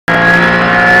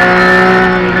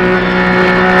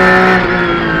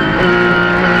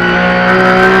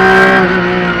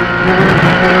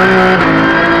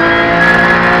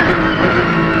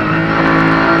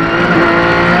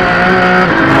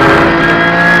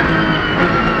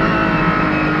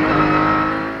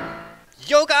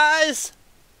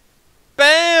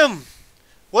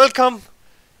welcome.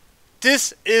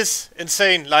 This is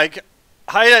insane. Like,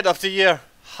 highlight of the year.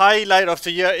 Highlight of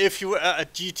the year if you are a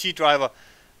GT driver.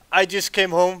 I just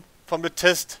came home from the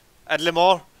test at Le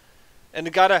Mans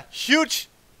and got a huge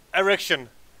erection.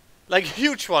 Like,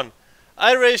 huge one.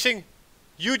 iRacing,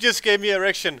 you just gave me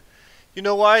erection. You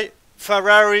know why?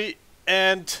 Ferrari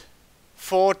and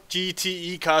Ford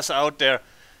GTE cars out there.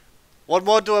 What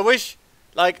more do I wish?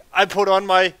 Like, I put on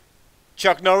my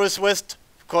Chuck Norris vest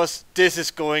because this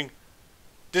is going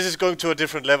to a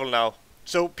different level now.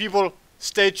 So people,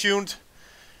 stay tuned.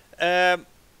 To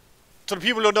the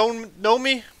people who don't know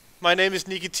me, my name is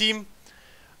Nicki Thiim.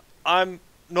 I'm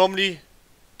normally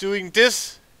doing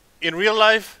this in real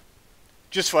life,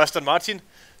 just for Aston Martin.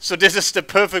 So this is the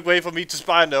perfect way for me to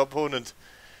spy on the opponent.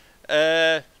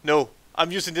 No, I'm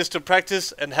using this to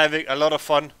practice and having a lot of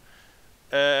fun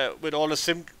with all the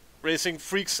sim racing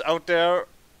freaks out there,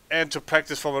 and to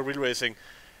practice for my real racing.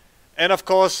 And of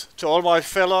course, to all my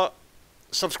fellow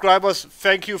subscribers,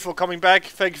 thank you for coming back.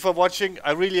 Thank you for watching.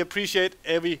 I really appreciate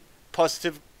every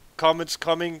positive comments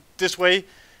coming this way.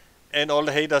 And all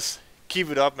the haters, keep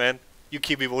it up, man. You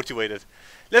keep me motivated.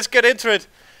 Let's get into it.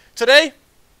 Today,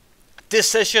 this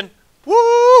session,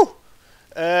 woo!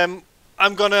 I'm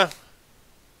gonna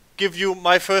give you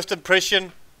my first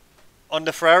impression on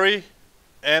the Ferrari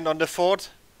and on the Ford.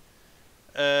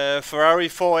 Ferrari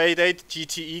 488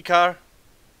 GTE car.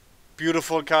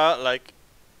 Beautiful car, like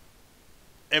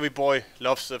every boy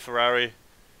loves a Ferrari.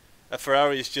 A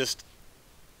Ferrari is just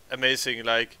amazing,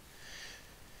 like,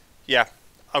 yeah,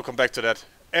 I'll come back to that.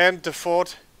 And the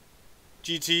Ford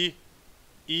GTE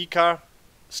car,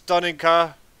 stunning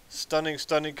car,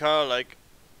 stunning car, like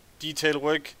detail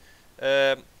work.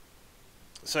 So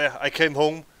yeah, I came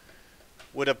home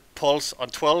with a pulse on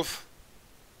 12,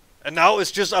 and now it's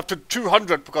just up to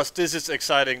 200 because this is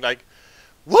exciting, like,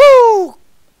 woo!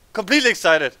 Completely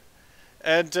excited.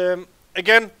 And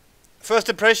again, first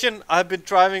impression, I've been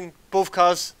driving both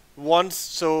cars once,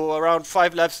 so around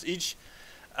 5 laps each.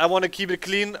 I want to keep it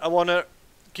clean, I want to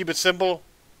keep it simple,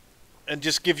 and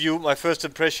just give you my first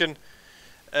impression.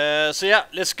 So yeah,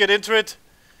 let's get into it.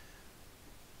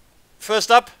 First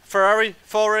up, Ferrari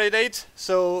 488.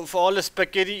 So for all the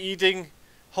spaghetti eating,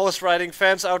 horse riding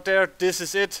fans out there, this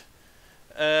is it.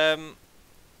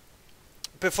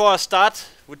 Before I start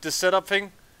with the setup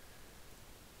thing,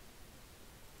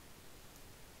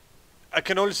 I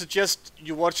can only suggest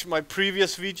you watch my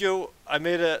previous video. I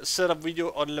made a setup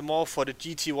video on Le Mans for the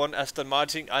GT1 Aston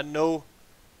Martin. I know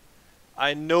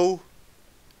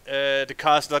the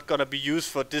car is not gonna be used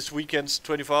for this weekend's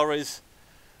 24-hour race,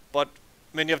 but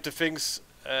many of the things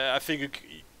I think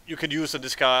you can use on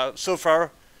this car. So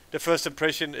far, the first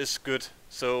impression is good,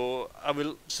 so I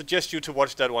will suggest you to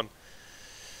watch that one.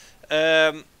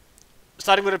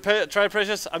 Starting with the tire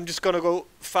pressures, I'm just gonna go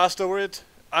fast over it.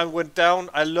 I went down.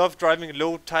 I love driving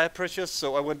low tire pressures,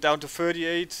 so I went down to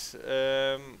 38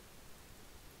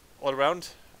 all around.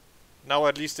 Now I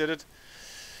at least did it.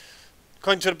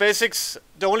 Going to the basics,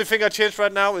 the only thing I changed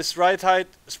right now is ride height,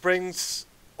 springs,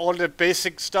 all the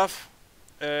basic stuff.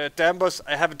 Dampers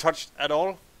I haven't touched at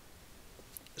all.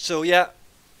 So yeah,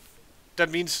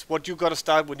 that means what you gotta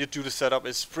start when you do the setup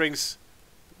is springs.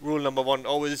 Rule number 1,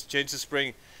 always change the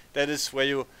spring. That is where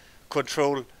you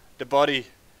control the body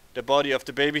of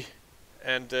the baby,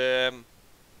 and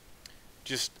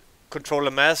just control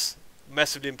the mass.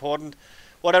 Massively important.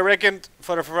 What I reckoned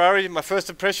for the Ferrari, my first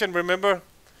impression, remember,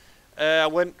 I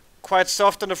went quite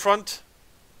soft on the front.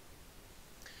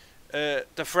 The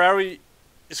Ferrari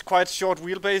is quite short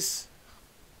wheelbase.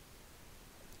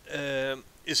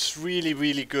 It's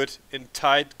really good in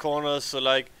tight corners, so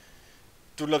like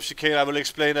Dunlop chicane, I will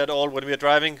explain that all when we are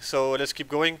driving, so let's keep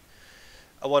going.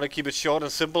 I want to keep it short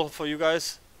and simple for you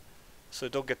guys, so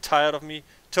don't get tired of me.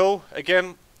 Toe,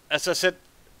 again, as I said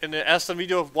in the Aston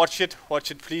video, watch it,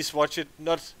 please watch it.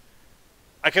 Not,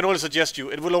 I can only suggest you,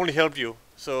 it will only help you,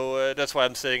 so that's why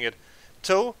I'm saying it.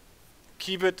 Toe,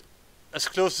 keep it as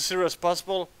close to 0 as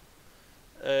possible,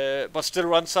 but still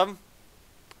run some,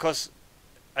 because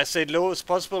I say low as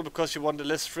possible because you want the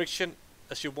less friction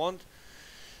as you want.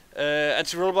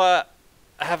 Anti-roll bar,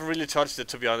 I haven't really touched it,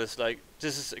 to be honest. Like,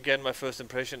 this is again my first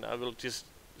impression, I will just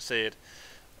say it.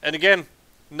 And again,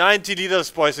 90 liters,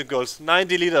 boys and girls,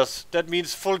 90 liters. That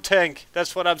means full tank.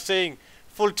 That's what I'm saying.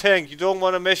 Full tank. You don't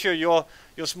want to measure your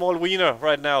small wiener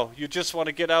right now. You just want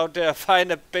to get out there,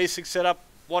 find a basic setup,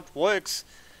 what works.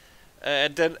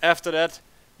 And then after that,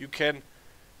 you can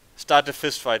start the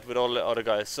fist fight with all the other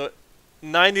guys. So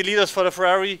 90 liters for the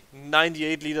Ferrari,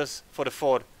 98 liters for the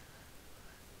Ford.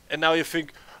 And now you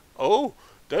think, oh,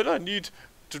 then I need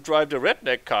to drive the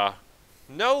redneck car.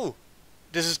 No,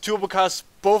 this is turbo cars.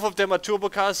 Both of them are turbo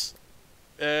cars.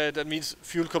 That means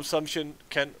fuel consumption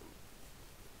can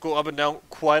go up and down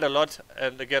quite a lot.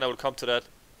 And again, I will come to that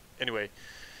anyway.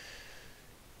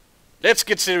 Let's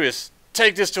get serious.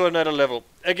 Take this to another level.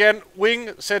 Again,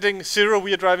 wing setting 0.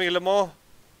 We are driving a Le Mans.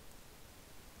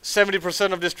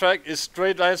 70% of this track is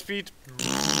straight line speed.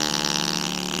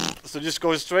 So just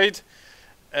go straight.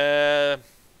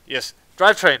 Yes.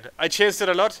 Drivetrain. I changed it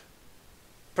a lot.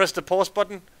 Press the pause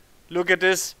button. Look at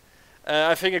this.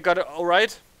 I think I got it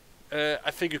alright.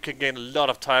 I think you can gain a lot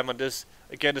of time on this.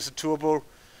 Again, it's a turbo.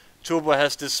 Turbo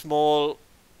has this small,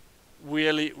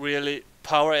 really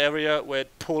power area where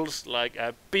it pulls like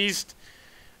a beast.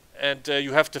 And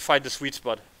you have to find the sweet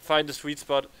spot. Find the sweet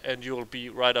spot and you will be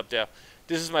right up there.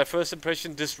 This is my first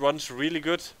impression. This runs really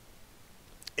good.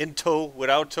 In tow,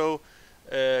 without tow,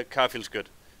 car feels good.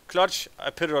 Clutch,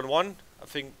 I put it on 1. I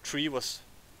think 3 was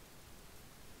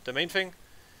the main thing.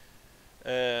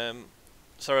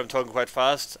 Sorry, I'm talking quite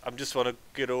fast. I just want to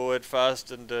get over it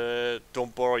fast and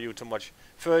don't bore you too much.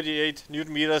 38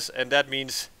 Newton meters, and that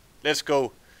means let's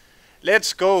go.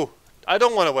 Let's go. I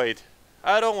don't want to wait.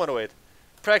 I don't want to wait.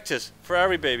 Practice.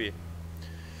 Ferrari, baby.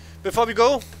 Before we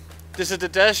go, this is the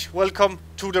dash. Welcome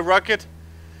to the rocket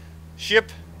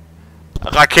ship.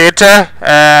 Rakete.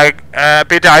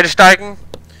 Bitte einsteigen.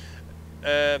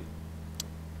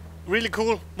 Really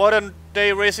cool. Modern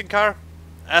day racing car.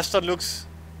 Aston looks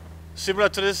similar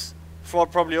to this.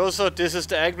 Ford probably also. This is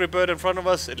the Angry Bird in front of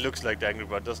us. It looks like the Angry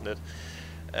Bird, doesn't it?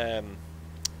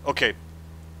 Okay.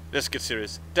 Let's get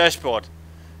serious. Dashboard.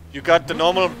 You got the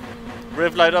normal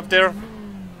rev light up there.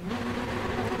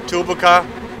 Turbo car.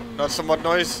 Not so much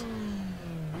noise.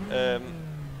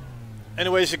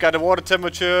 Anyways, you got the water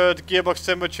temperature, the gearbox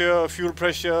temperature, fuel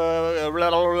pressure,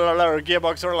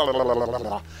 gearbox,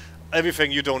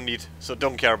 everything you don't need, so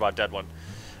don't care about that one.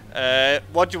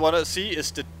 What you want to see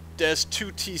is that there's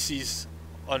 2 TCs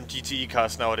on GTE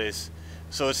cars nowadays.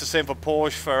 So it's the same for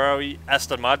Porsche, Ferrari,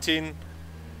 Aston Martin,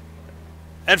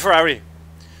 and Ferrari.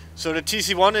 So the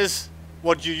TC1 is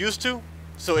what you used to.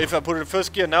 So if I put it in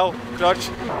first gear now, clutch,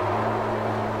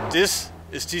 this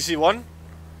is TC1.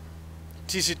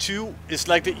 TC2 is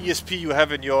like the ESP you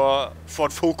have in your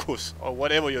Ford Focus or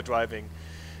whatever you're driving.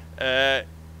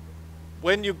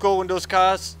 When you go in those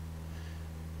cars,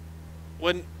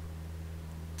 when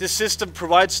this system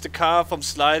provides the car from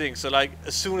sliding, so like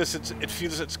as soon as it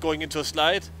feels it's going into a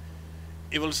slide,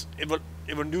 it will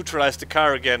neutralize the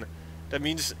car again. That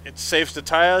means it saves the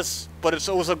tires, but it's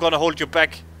also gonna hold you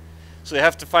back. So you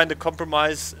have to find a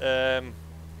compromise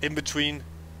in between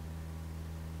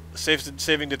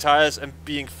saving the tires and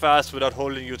being fast without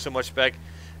holding you too much back.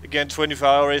 Again,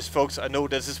 24-hour race, folks. I know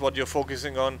this is what you're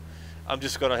focusing on. I'm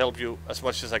just gonna help you as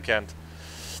much as I can.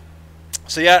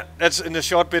 So yeah, that's in the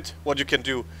short bit what you can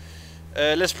do.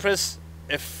 Let's press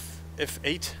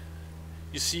F8.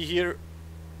 You see here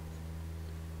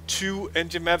 2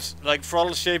 engine maps, like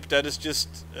throttle shape. That is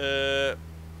just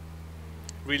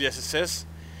really as it says.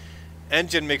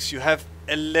 Engine mix. You have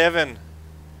 11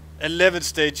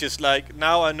 stages. Like,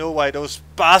 now I know why those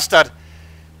bastard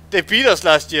they beat us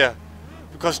last year,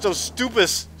 because those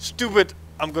stupid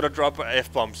I'm gonna drop an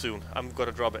F-bomb soon. I'm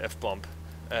gonna drop an F-bomb.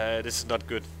 This is not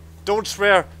good. Don't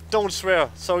swear,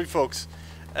 sorry folks.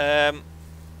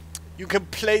 You can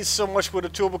play so much with a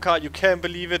turbo car, you can't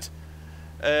believe it.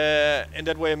 In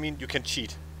that way I mean you can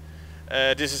cheat.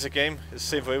 This is a game, it's the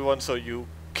same for everyone, so you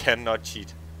cannot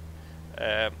cheat.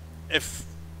 If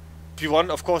you want,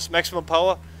 of course, maximum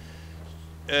power.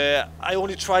 I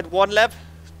only tried 1 lap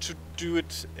to do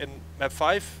it in map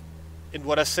 5. And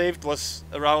what I saved was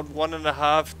around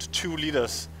 1.5 to 2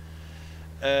 liters.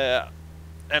 And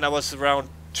I was around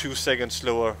 2 seconds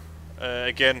slower.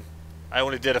 Again, I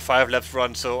only did a 5 laps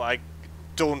run, so I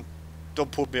don't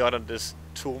put me on this.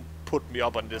 Don't put me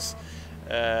up on this.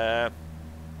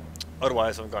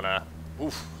 Otherwise I'm gonna...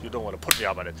 Oof, you don't want to put me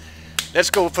up on it. Let's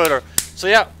go further. So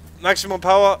yeah, maximum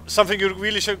power. Something you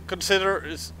really should consider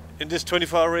is in this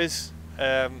 24-hour race.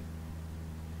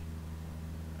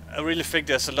 I really think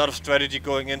there's a lot of strategy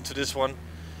going into this one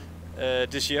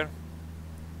this year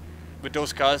with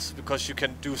those cars, because you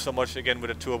can do so much again with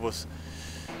the turbos.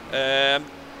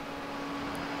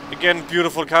 Again,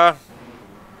 beautiful car,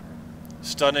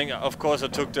 stunning. Of course I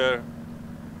took the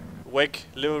WEC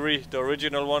livery, the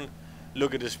original one.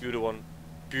 Look at this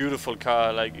beautiful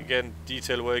car, like again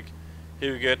detail work.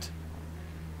 Here we get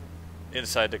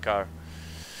inside the car.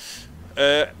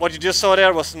 What you just saw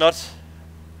there was not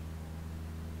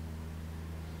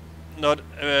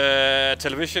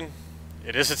television.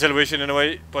 It is a television in a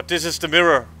way, but this is the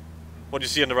mirror. What you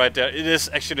see on the right there, it is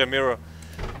actually a mirror.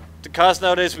 The cars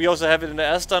nowadays, we also have it in the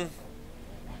Aston.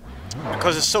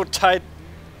 because it's so tight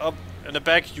up in the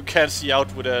back, you can't see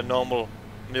out with a normal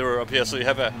mirror up here. So you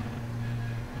have a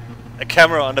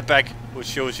camera on the back which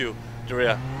shows you the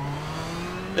rear.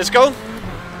 Let's go.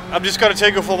 I'm just gonna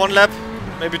take you for one lap,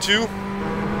 maybe two,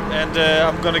 and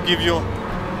I'm gonna give you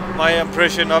my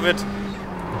impression of it.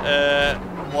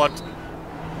 What?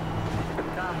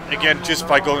 Again, just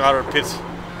by going out of the pit,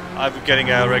 I'm getting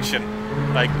a erection.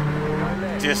 Like,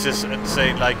 this is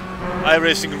insane. Like,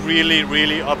 iRacing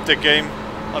really upped the game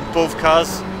on both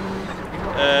cars.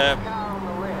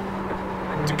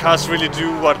 The cars really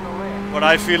do what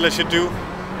I feel they should do,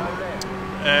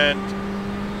 and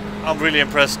I'm really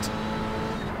impressed.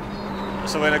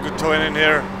 So when I go towing in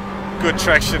here, good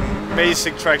traction,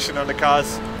 amazing traction on the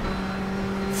cars.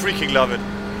 Freaking love it.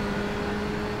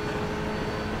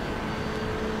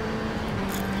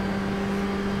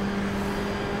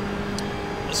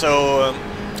 So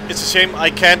it's a shame I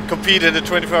can't compete in the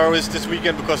 24 hours this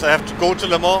weekend because I have to go to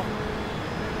Le Mans.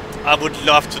 I would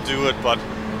love to do it, but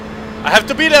I have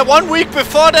to be there 1 week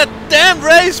before that damn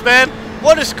race, man.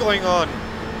 What is going on?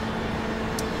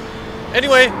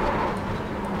 Anyway,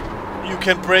 you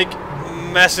can brake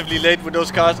massively late with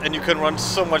those cars and you can run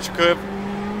so much curb.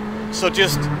 So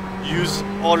just use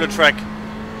all the track.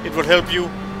 It will help you.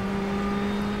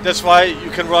 That's why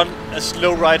you can run as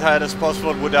low ride height as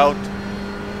possible without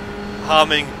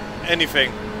harming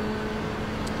anything.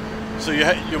 So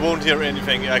you won't hear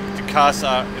anything. Like, the cars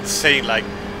are insane. Like,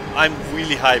 I'm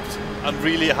really hyped.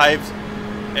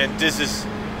 And this is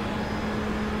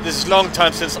a long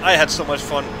time since I had so much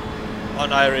fun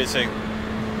on iRacing.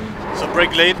 So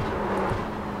brake late,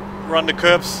 run the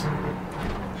curbs,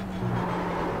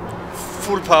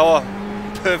 full power,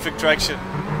 perfect traction.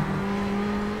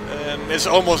 It's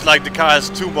almost like the car has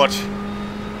too much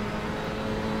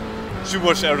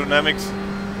aerodynamics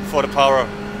for the power.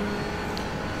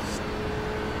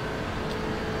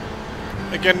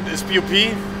 Again, it's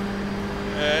BOP.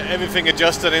 Everything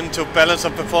adjusted into balance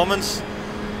of performance.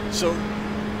 So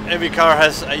every car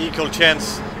has an equal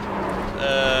chance.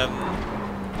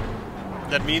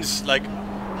 That means, like,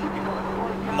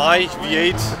 my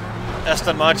V8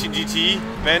 Aston Martin GTE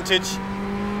Vantage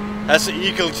has an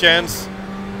equal chance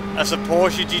as a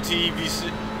Porsche GTE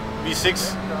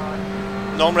V6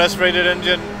 normal aspirated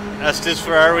engine as this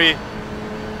Ferrari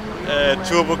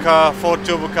turbo car, Ford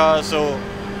turbo car. So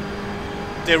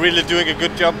they're really doing a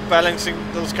good job balancing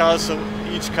those cars, so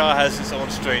each car has its own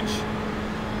strength.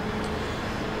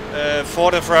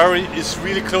 Ford and Ferrari is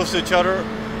really close to each other.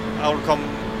 I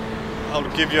will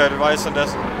give you advice on that.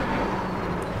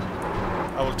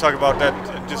 I will talk about that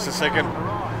in just a second.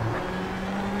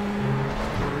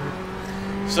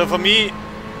 So for me,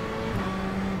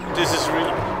 this is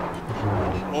really...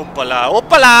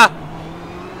 Opala!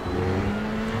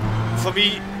 For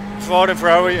me, Ford and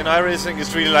Ferrari and iRacing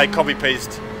is really like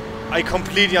copy-paste. I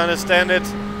completely understand it,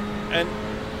 and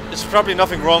there's probably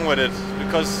nothing wrong with it,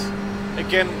 because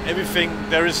again, everything,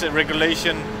 there is a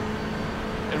regulation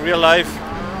in real life.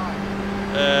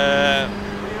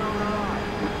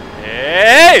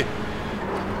 Hey!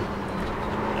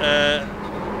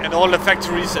 And all the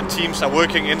factories and teams are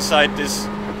working inside this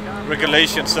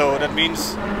regulation, so that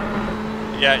means,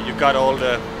 yeah, you got all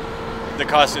the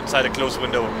cars inside a closed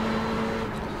window.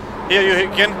 Here you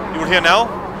will hear now.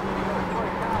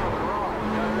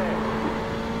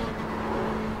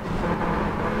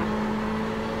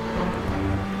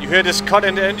 You hear this cut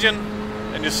in the engine,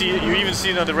 and you even see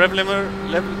it on the rev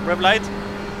light.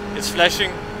 It's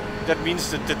flashing. That means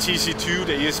that the TC2,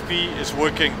 the ESP, is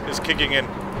working, is kicking in.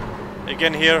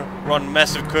 Again, here, run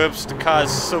massive curves. The car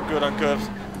is so good on curves.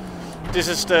 This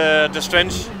is the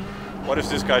strength. What is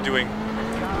this guy doing?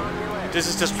 This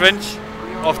is the strength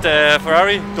of the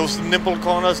Ferrari. Those nimble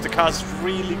corners. The car is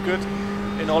really good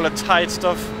in all the tight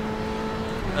stuff.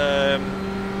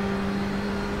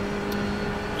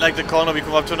 Like the corner we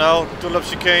come up to now, Dunlop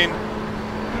chicane.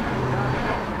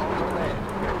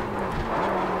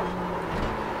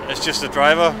 It's just the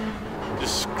driver.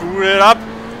 Just screw it up.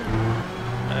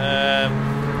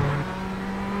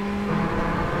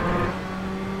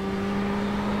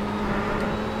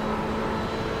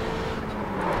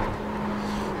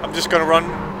 I'm just gonna run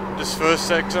this first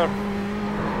sector.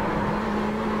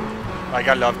 Like,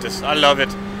 I love this. I love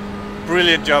it.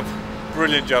 Brilliant job.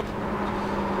 Brilliant job.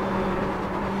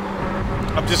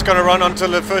 I'm just gonna run until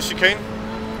the first chicane.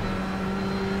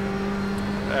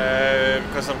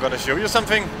 Because I'm gonna show you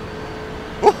something.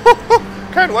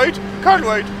 Can't wait. Can't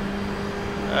wait.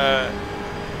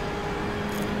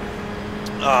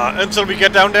 Until we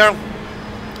get down there.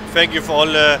 Thank you for all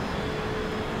the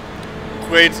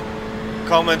great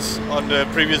comments on the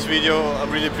previous video. I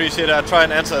really appreciate it. I try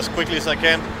and answer as quickly as I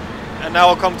can. And now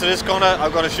I'll come to this corner.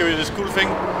 I'm gonna show you this cool thing.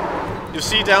 You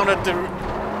see down at the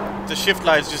shift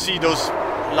lights, you see those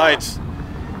lights.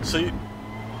 So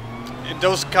in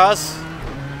those cars,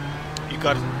 you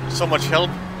got so much help.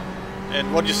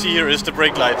 And what you see here is the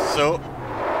brake light. So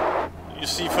you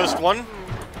see first one,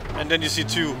 and then you see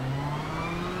two.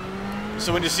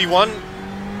 So when you see one,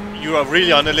 you are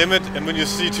really on the limit, and when you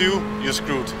see two, you're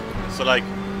screwed. So like,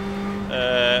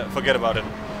 forget about it.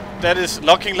 That is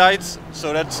locking lights,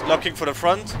 so that's locking for the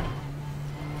front.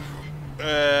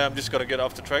 I'm just gonna get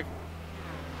off the track.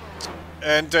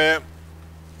 And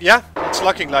yeah, it's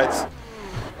locking lights.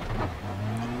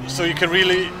 So you can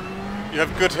really, you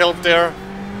have good help there.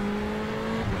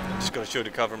 I'm just gonna show the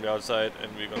car from the outside,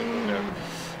 and we're gonna go there.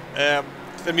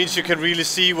 That means you can really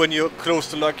see when you're close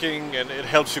to locking, and it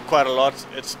helps you quite a lot.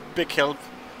 It's big help,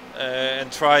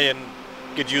 and try and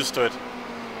get used to it.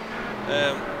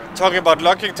 Talking about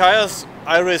locking tires,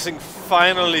 iRacing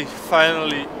finally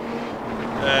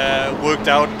worked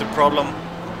out the problem.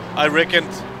 I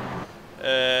reckoned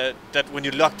that when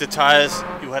you locked the tires,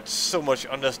 you had so much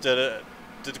under the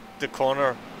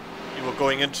corner you were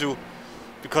going into,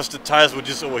 because the tires would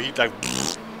just overheat like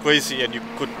crazy, and you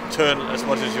could turn as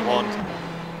much as you want.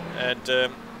 And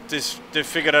they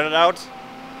figured it out.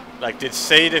 Like they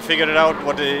say they figured it out.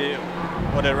 What they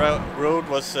wrote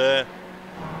was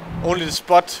only the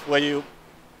spot where you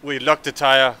lock the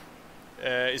tire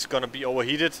is gonna be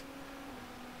overheated.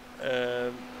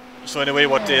 So anyway,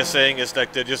 what they're saying is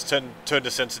like they just turn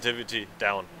the sensitivity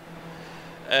down.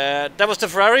 That was the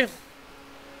Ferrari.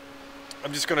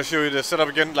 I'm just gonna show you the setup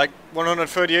again. Like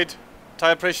 138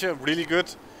 tire pressure, really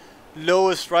good.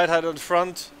 Lowest ride height on the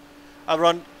front. I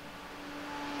run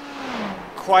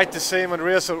quite the same on the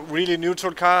rear, so really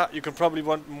neutral car. You can probably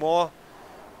want more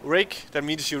rake. That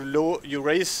means you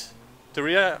raise the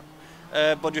rear,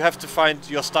 but you have to find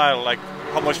your style, like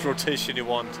how much rotation you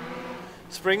want.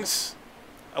 Springs,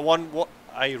 I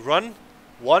run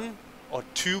 1 or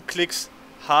 2 clicks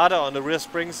harder on the rear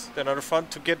springs than on the front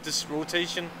to get this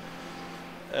rotation.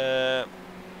 And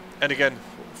again,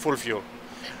 full fuel.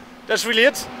 That's really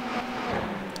it.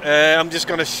 I'm just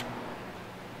gonna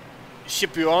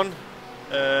ship you on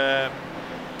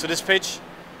to this page,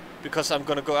 because I'm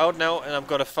gonna go out now and I'm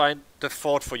gonna find the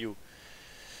Ford for you.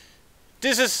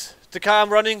 This is the car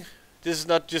I'm running. This is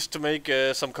not just to make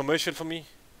some commercial for me.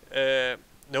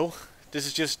 No, this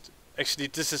is just, actually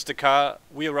this is the car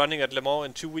we are running at Le Mans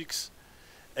in 2 weeks,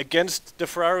 against the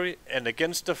Ferrari and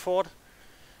against the Ford.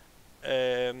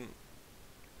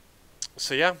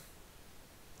 So yeah,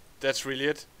 that's really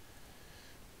it.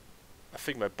 I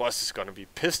think my boss is gonna be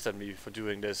pissed at me for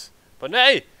doing this. But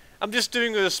hey, I'm just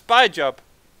doing a spy job.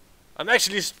 I'm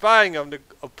actually spying on the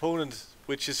opponent,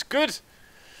 which is good.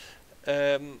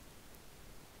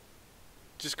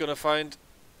 Just gonna find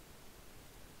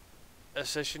a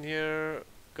session here.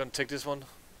 Gonna take this one.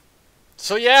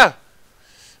 So yeah,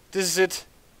 this is it.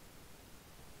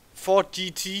 Ford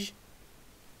GTE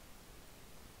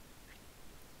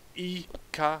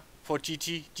car, Ford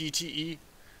GTE,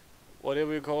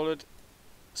 whatever you call it.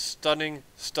 Stunning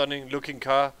looking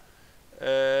car.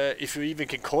 If you even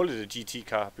can call it a GT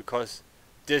car, because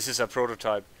this is a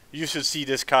prototype. You should see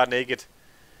this car naked.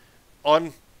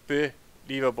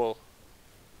 Unbelievable.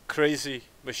 Crazy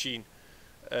machine.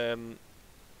 You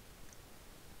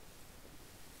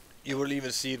will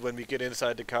even see it when we get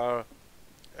inside the car.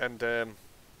 And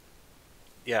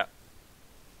yeah,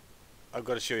 I've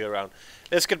got to show you around.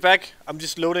 Let's get back. I'm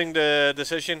just loading the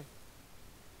session.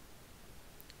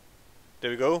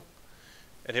 There we go.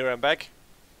 And here I'm back.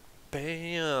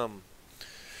 Bam.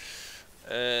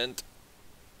 And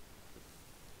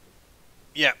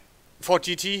yeah, Ford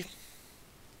GT.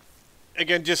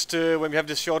 Again, just when we have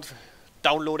this short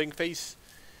downloading phase.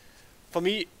 For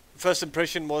me, first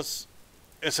impression was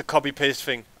it's a copy-paste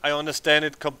thing. I understand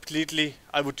it completely.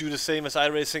 I would do the same as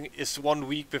iRacing. It's 1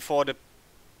 week before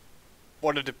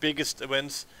one of the biggest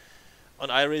events on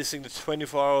iRacing, the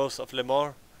 24 hours of Le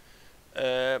Mans.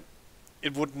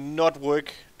 It would not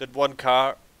work that one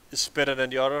car is better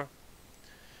than the other.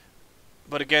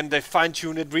 But again, they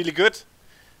fine-tune it really good.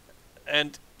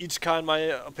 And each car, in my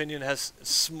opinion, has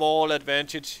small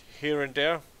advantage here and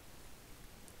there.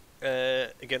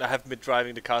 Again, I haven't been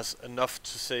driving the cars enough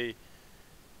to say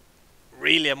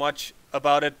really much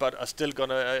about it, but I'm still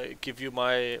gonna give you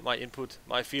my input,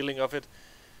 my feeling of it.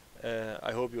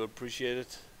 I hope you appreciate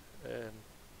it.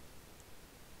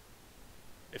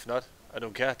 If not, I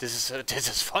don't care. This is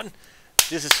fun.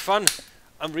 This is fun.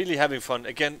 I'm really having fun.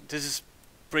 Again, this is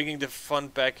bringing the fun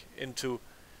back into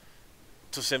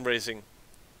sim racing.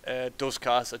 Those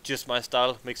cars are just my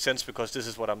style. Makes sense because this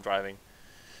is what I'm driving.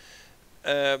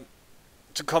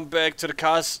 To come back to the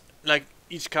cars, like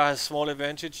each car has small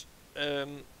advantage.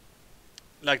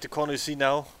 Like the corner you see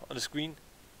now on the screen,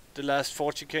 the last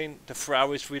Ford chicane, the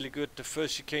Ferrari is really good. The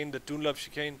first chicane, the Dunlop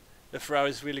chicane, the Ferrari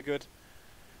is really good.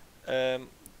 The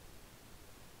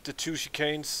two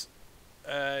chicanes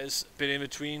is a bit in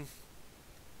between.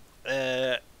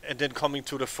 And then coming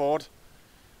to the Ford,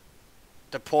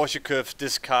 the Porsche curves,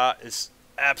 this car is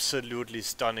absolutely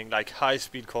stunning, like high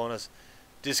speed corners.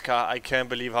 This car, I can't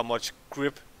believe how much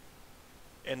grip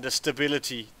and the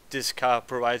stability this car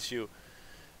provides you.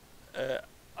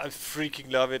 I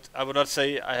freaking love it. I would not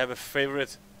say I have a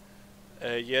favorite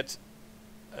yet,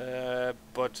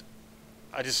 but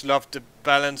I just love the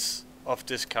balance of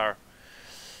this car.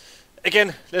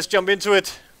 Again, let's jump into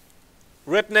it.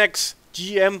 Rednecks,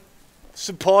 GM,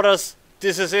 supporters,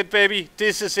 this is it, baby.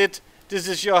 This is it. This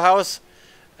is your house.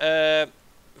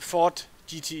 Ford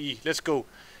GTE. Let's go.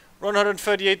 Run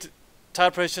 138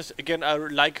 tire pressures. Again, I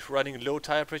like running low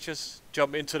tire pressures.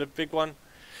 Jump into the big one.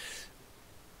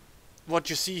 What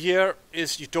you see here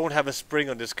is you don't have a spring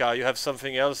on this car. You have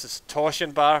something else. It's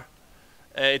torsion bar.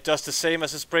 It does the same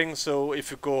as a spring, so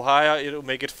if you go higher, it'll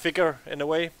make it thicker in a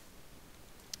way.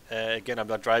 Again, I'm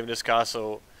not driving this car,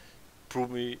 so prove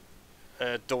me.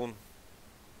 Don't.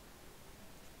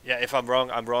 Yeah, if I'm wrong,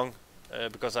 I'm wrong.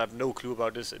 Because I have no clue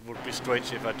about this. It would be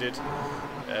strange if I did.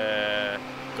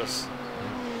 Because,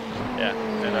 yeah,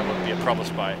 then I would be a proper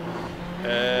spy.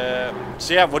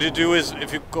 So yeah, what you do is,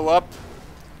 if you go up,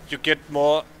 you get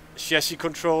more chassis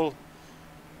control,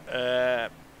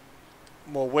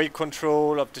 more weight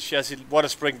control of the chassis, what a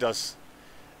spring does.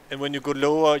 And when you go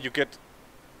lower, you get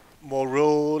more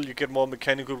roll, you get more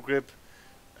mechanical grip.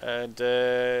 And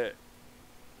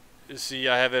you see,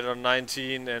 I have it on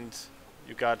 19, and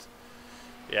you got,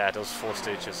 yeah, those 4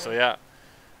 stages. So yeah,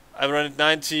 I run it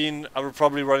 19. I will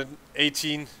probably run it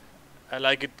 18. I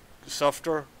like it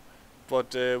softer,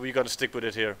 but we're gonna stick with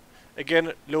it here.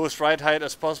 Again, lowest ride height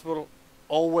as possible.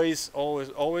 Always, always,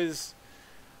 always.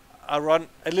 I run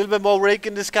a little bit more rake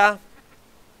in this car.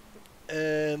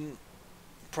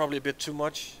 Probably a bit too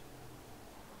much.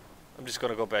 I'm just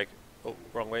gonna go back. Oh,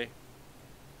 wrong way.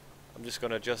 I'm just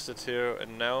gonna adjust it here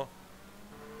and now.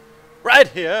 Right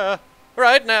here,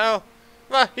 right now.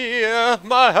 Right here,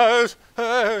 my house.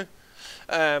 Hey.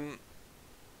 A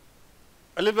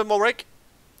little bit more rake.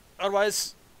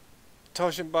 Otherwise,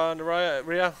 torsion bar in the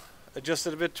rear.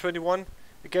 Adjusted a bit, 21.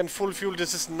 Again, full fuel.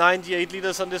 This is 98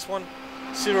 liters on this one.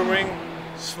 0 ring,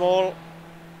 small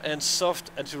and soft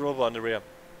anti-roll on the rear.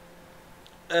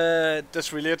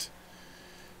 That's really it.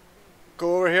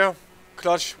 Go over here.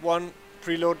 Clutch 1,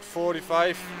 preload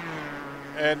 45.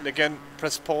 And again,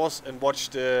 press pause and watch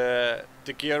the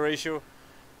gear ratio.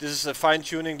 This is a fine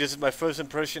tuning. This is my first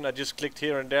impression. I just clicked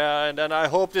here and there, and then I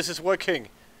hope this is working.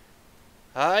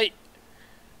 Hi.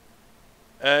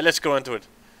 Let's go into it.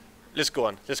 Let's go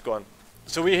on. Let's go on.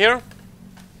 So we're here.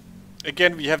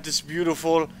 Again, we have this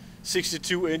beautiful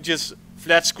 62 inches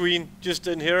flat screen just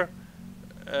in here,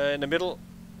 in the middle.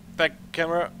 Back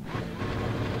camera.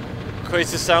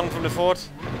 Crazy sound from the Ford.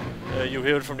 You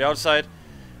hear it from the outside.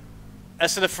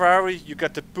 As in the Ferrari, you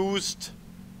got the boost,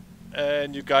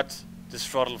 and you got this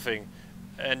throttle thing,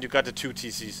 and you got the 2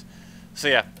 TCs. So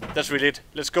yeah, that's really it.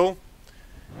 Let's go.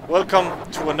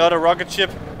 Welcome to another rocket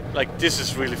ship. Like, this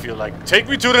is really feel like, take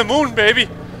me to the moon, baby!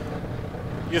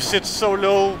 You sit so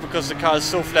low because the car is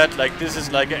so flat, like this is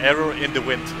like an arrow in the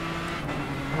wind.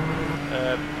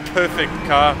 Perfect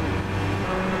car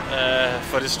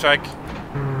for this track.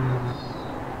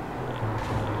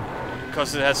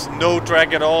 Because it has no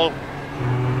drag at all.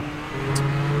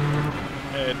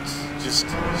 It's just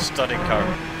a stunning car.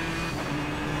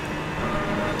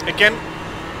 Again,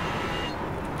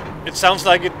 it sounds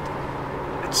like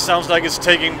it's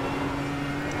taking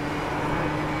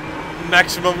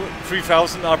maximum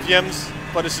 3000 RPMs,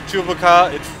 but it's a turbo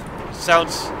car. It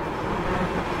sounds,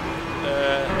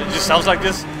 it just sounds like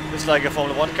this. It's like a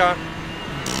Formula 1 car.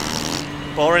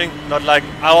 Boring, not like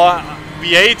our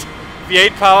V8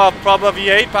 power, proper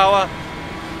V8 power.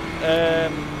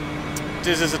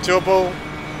 This is a turbo,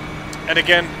 and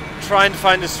again, try and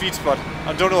find the sweet spot.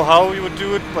 I don't know how you would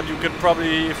do it, but you could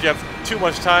probably, if you have too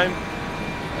much time,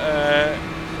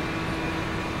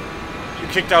 you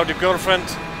kicked out your girlfriend,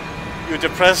 you're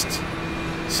depressed,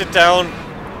 sit down,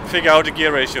 figure out the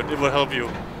gear ratio. It will help you.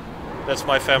 That's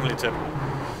my family tip.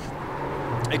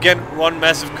 Again, run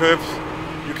massive curves.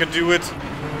 You can do it.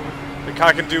 The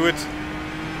car can do it.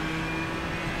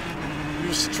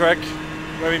 Use the track.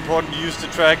 Very important, use the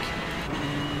track.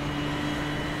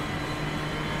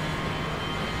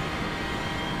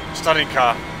 stunning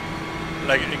car.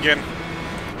 Like again,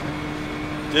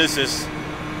 this is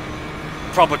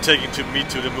proper taking me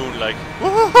to the moon. Like,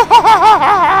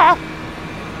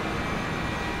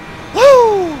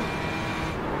 woo!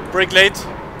 Brake late.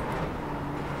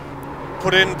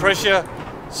 Put in pressure.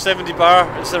 70 bar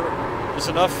is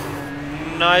enough.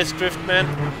 Nice drift, man.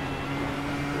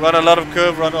 Run a lot of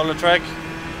curve, run all the track.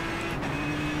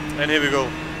 And here we go.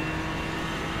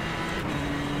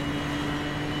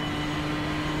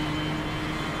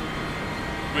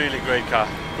 Really great car.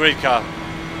 Great car.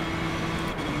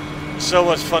 So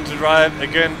much fun to drive.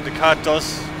 Again, the car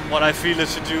does what I feel it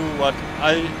should do, what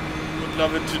I would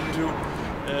love it to do.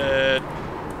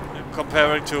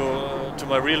 Comparing to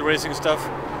my real racing stuff.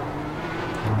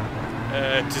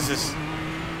 This is,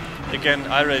 again,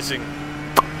 iRacing.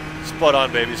 Spot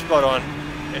on, baby, spot on.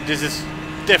 And this is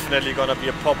definitely gonna be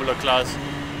a popular class.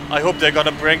 I hope they're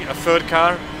gonna bring a third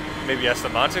car, maybe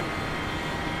Aston Martin.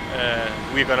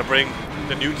 We're gonna bring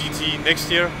the new GTE next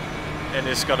year, and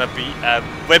it's gonna be a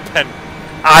weapon.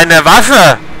 Eine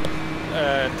Waffe!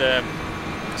 And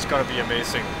it's gonna be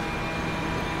amazing.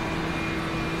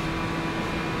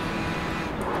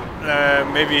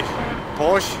 Maybe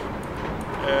Porsche,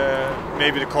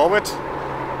 maybe the Corvette.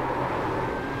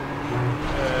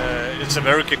 It's an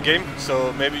American game,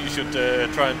 so maybe you should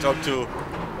try and talk to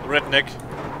Redneck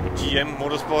GM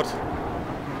Motorsport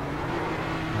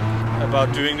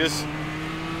about doing this.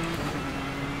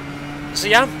 So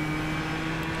yeah,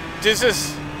 this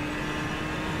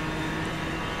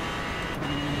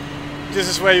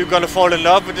is where you're gonna fall in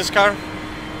love with this car.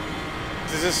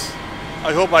 This is,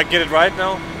 I hope I get it right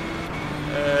now.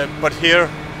 But here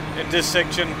in this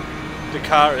section, the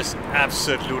car is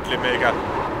absolutely mega.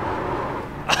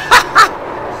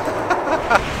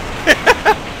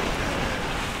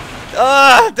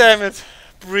 Ah, damn it!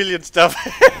 Brilliant stuff.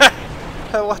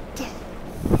 What the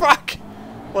fuck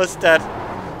was that?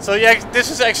 So yeah, this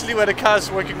is actually where the car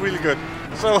is working really good.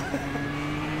 So,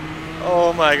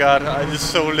 oh my god, I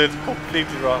just sold it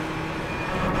completely wrong.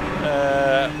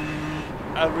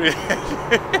 I really,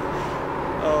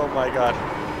 oh my god,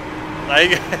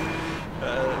 like,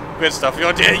 good stuff.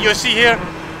 You see here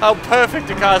how perfect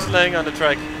the car is laying on the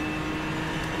track.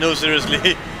 No,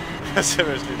 seriously,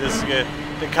 seriously,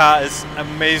 the car is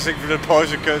amazing for the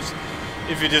Porsche curves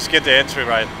if you just get the entry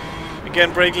right.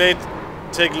 Again, brake late,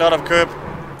 take a lot of curb.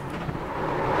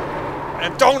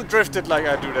 And don't drift it like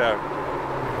I do there.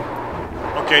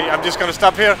 Okay, I'm just gonna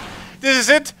stop here. This is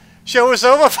it. Show is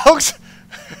over, folks.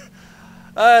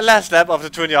 Last lap of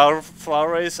the 24-hour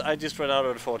race. I just ran out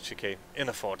of the Ford GTE in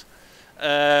a Ford.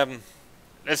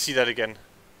 Let's see that again.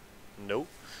 No.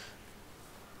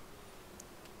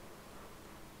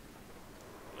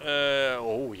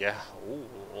 Oh yeah.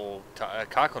 Oh,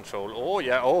 car control. Oh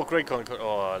yeah. Oh, great control.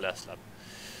 Oh, last lap.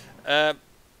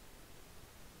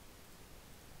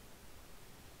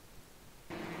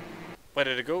 Where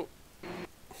did it go?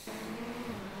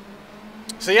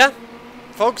 So yeah,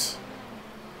 folks,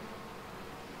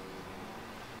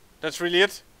 that's really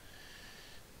it.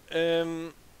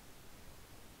 I'm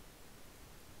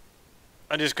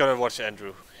just gonna watch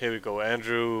Andrew. Here we go,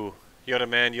 Andrew. You're the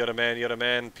man. You're the man. You're the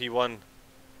man. P1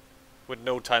 with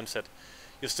no time set.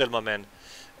 You're still my man.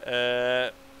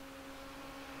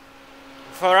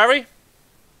 Ferrari.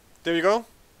 There you go.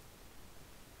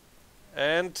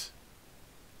 And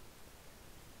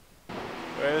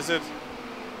where is it?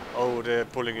 Oh, they're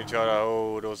pulling each other.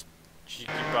 Oh, those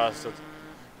cheeky bastards.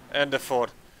 And the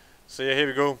Ford. So yeah, here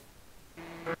we go.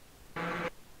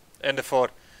 And the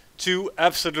Ford. Two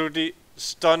absolutely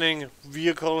stunning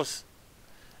vehicles.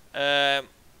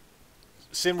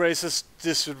 Simracers,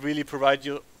 this would really provide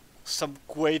you some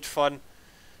great fun.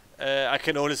 I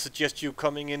can only suggest you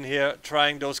coming in here,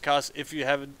 trying those cars if you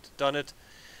haven't done it.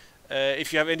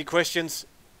 If you have any questions,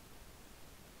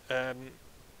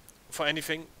 for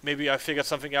anything, maybe I figured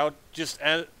something out, just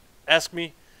ask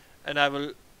me and I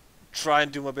will try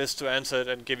and do my best to answer it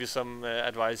and give you some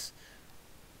advice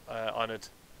on it,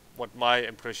 what my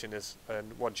impression is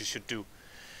and what you should do.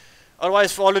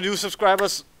 Otherwise, for all the new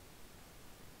subscribers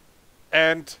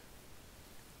and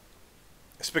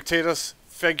spectators,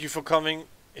 thank you for coming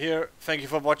here, thank you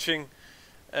for watching,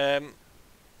 and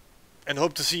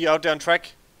hope to see you out there on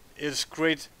track. It's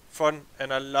great fun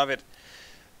and I love it.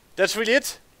 That's really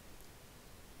it.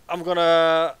 I'm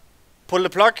gonna pull the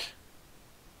plug.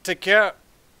 Take care.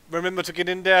 Remember to get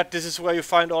in there. This is where you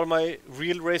find all my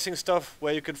real racing stuff,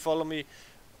 where you can follow me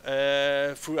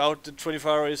throughout the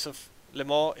 24 hours of Le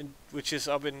Mans, which is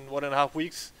up in 1.5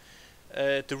 weeks.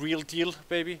 The real deal,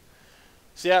 baby.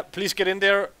 So yeah, please get in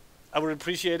there. I would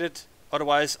appreciate it.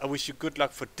 Otherwise, I wish you good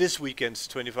luck for this weekend's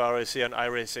 24 hours here on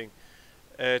iRacing.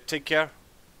 Take care.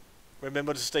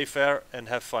 Remember to stay fair and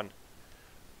have fun.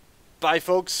 Bye,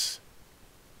 folks.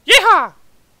 Yeehaw!